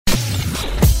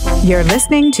You're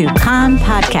listening to Kan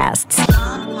Podcasts.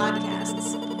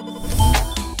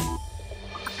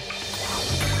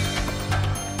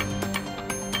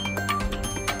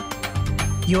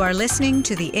 You are listening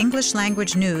to the English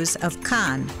language news of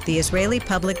Kan, the Israeli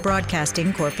Public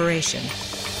Broadcasting Corporation.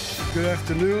 Good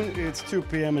afternoon. It's 2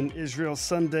 p.m. in Israel,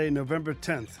 Sunday, November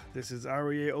 10th. This is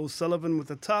Aryeh O'Sullivan with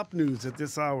the top news at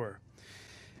this hour.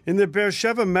 In the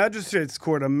Beersheba Magistrates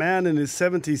Court, a man in his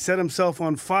 70s set himself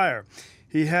on fire.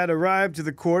 He had arrived to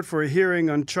the court for a hearing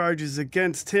on charges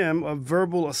against him of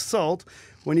verbal assault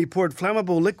when he poured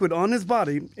flammable liquid on his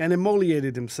body and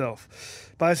immolated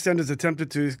himself. Bystanders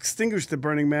attempted to extinguish the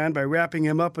burning man by wrapping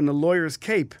him up in a lawyer's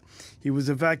cape. He was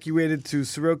evacuated to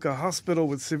Soroka Hospital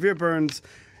with severe burns,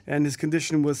 and his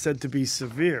condition was said to be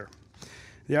severe.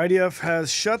 The IDF has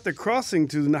shut the crossing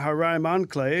to the Naharaim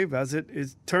enclave as it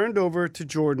is turned over to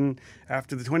Jordan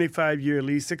after the 25-year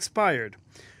lease expired.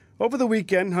 Over the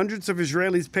weekend, hundreds of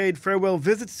Israelis paid farewell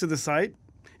visits to the site,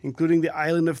 including the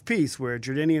Island of Peace, where a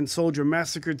Jordanian soldier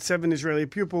massacred 7 Israeli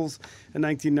pupils in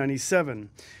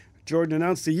 1997. Jordan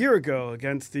announced a year ago,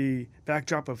 against the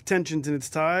backdrop of tensions in its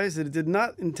ties, that it did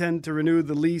not intend to renew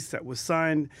the lease that was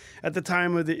signed at the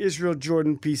time of the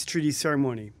Israel-Jordan Peace Treaty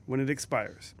ceremony, when it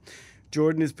expires.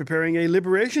 Jordan is preparing a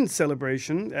liberation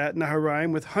celebration at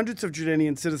Naharaim with hundreds of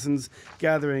Jordanian citizens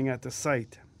gathering at the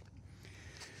site.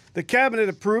 The cabinet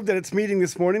approved at its meeting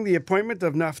this morning the appointment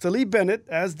of Naftali Bennett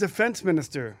as defense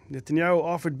minister. Netanyahu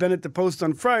offered Bennett the post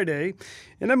on Friday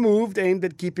in a move aimed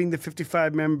at keeping the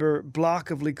 55-member bloc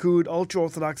of Likud,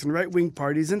 ultra-Orthodox and right-wing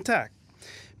parties intact.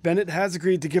 Bennett has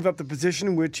agreed to give up the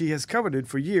position which he has coveted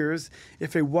for years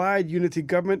if a wide unity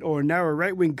government or narrow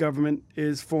right-wing government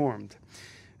is formed.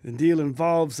 The deal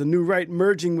involves the new right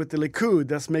merging with the Likud,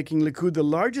 thus making Likud the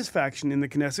largest faction in the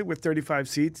Knesset with 35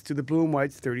 seats to the Blue and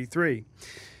White's 33.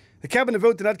 The cabinet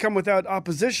vote did not come without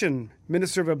opposition.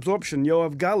 Minister of Absorption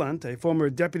Yoav Gallant, a former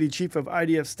deputy chief of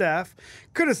IDF staff,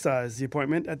 criticized the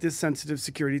appointment at this sensitive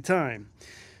security time.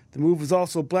 The move was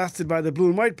also blasted by the Blue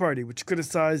and White Party, which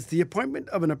criticized the appointment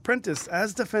of an apprentice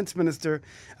as defense minister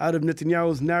out of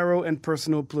Netanyahu's narrow and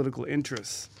personal political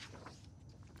interests.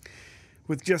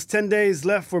 With just 10 days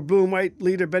left for Blue and White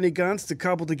leader Benny Gantz to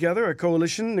cobble together a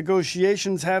coalition,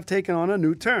 negotiations have taken on a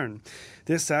new turn.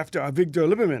 This after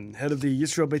Avigdor Lieberman, head of the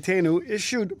Yisrael Beitenu,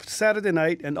 issued Saturday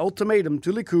night an ultimatum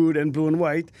to Likud and Blue and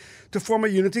White to form a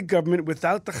unity government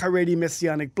without the Haredi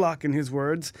Messianic bloc, in his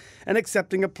words, and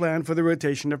accepting a plan for the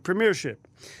rotation of premiership.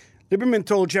 Lieberman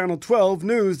told Channel 12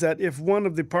 News that if one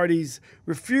of the parties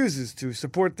refuses to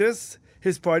support this,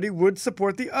 his party would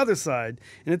support the other side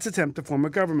in its attempt to form a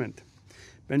government.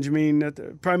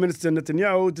 Prime Minister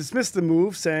Netanyahu dismissed the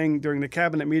move, saying during the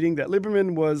cabinet meeting that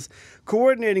Lieberman was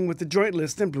coordinating with the joint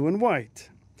list in Blue and White.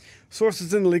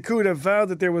 Sources in the Likud have vowed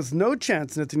that there was no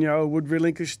chance Netanyahu would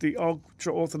relinquish the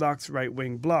ultra-Orthodox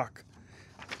right-wing bloc.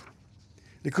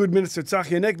 Likud Minister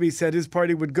Tzachi Hanegbi said his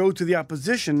party would go to the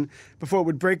opposition before it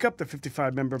would break up the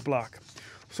 55-member bloc.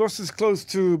 Sources close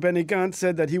to Benny Gantz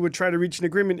said that he would try to reach an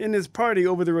agreement in his party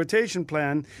over the rotation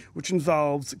plan, which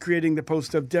involves creating the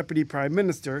post of deputy prime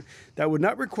minister that would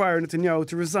not require Netanyahu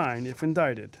to resign if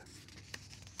indicted.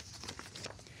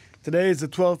 Today is the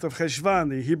 12th of Cheshvan,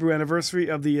 the Hebrew anniversary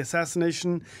of the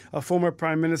assassination of former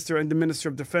Prime Minister and the Minister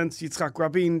of Defense Yitzhak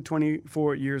Rabin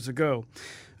 24 years ago.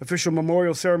 Official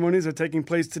memorial ceremonies are taking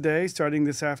place today, starting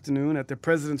this afternoon at the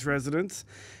President's residence.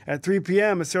 At 3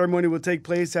 p.m., a ceremony will take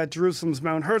place at Jerusalem's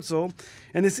Mount Herzl,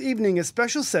 and this evening a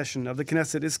special session of the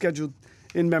Knesset is scheduled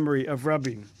in memory of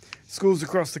Rabin. Schools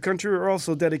across the country are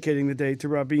also dedicating the day to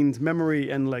Rabin's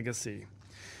memory and legacy.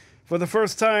 For the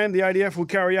first time, the IDF will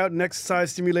carry out an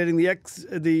exercise simulating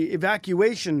the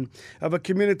evacuation of a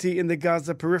community in the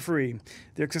Gaza periphery.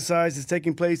 The exercise is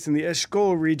taking place in the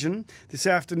Eshkol region this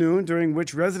afternoon, during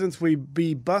which residents will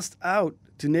be bussed out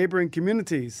to neighboring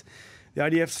communities. The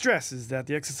IDF stresses that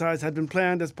the exercise had been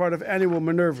planned as part of annual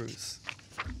maneuvers.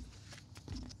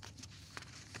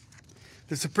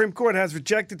 The Supreme Court has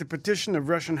rejected the petition of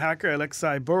Russian hacker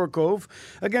Alexei Borakov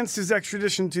against his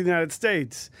extradition to the United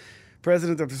States.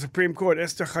 President of the Supreme Court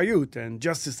Esther Chayut and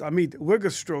Justice Amit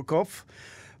Wigerstrokov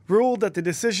ruled that the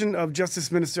decision of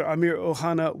Justice Minister Amir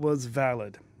Ohana was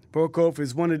valid. Borakov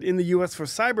is wanted in the U.S. for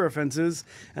cyber offenses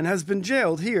and has been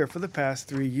jailed here for the past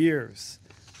 3 years.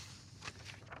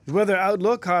 The weather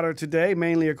outlook: hotter today,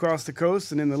 mainly across the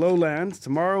coast and in the lowlands.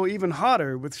 Tomorrow, even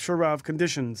hotter with shurav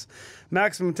conditions.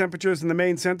 Maximum temperatures in the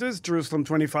main centers: Jerusalem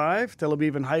 25, Tel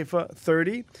Aviv and Haifa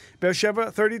 30, Beersheba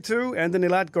 32, and in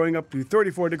Eilat going up to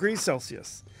 34 degrees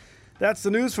Celsius. That's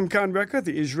the news from Kan Reka,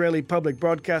 the Israeli Public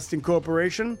Broadcasting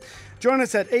Corporation. Join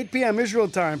us at 8 p.m. Israel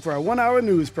time for our one-hour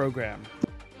news program.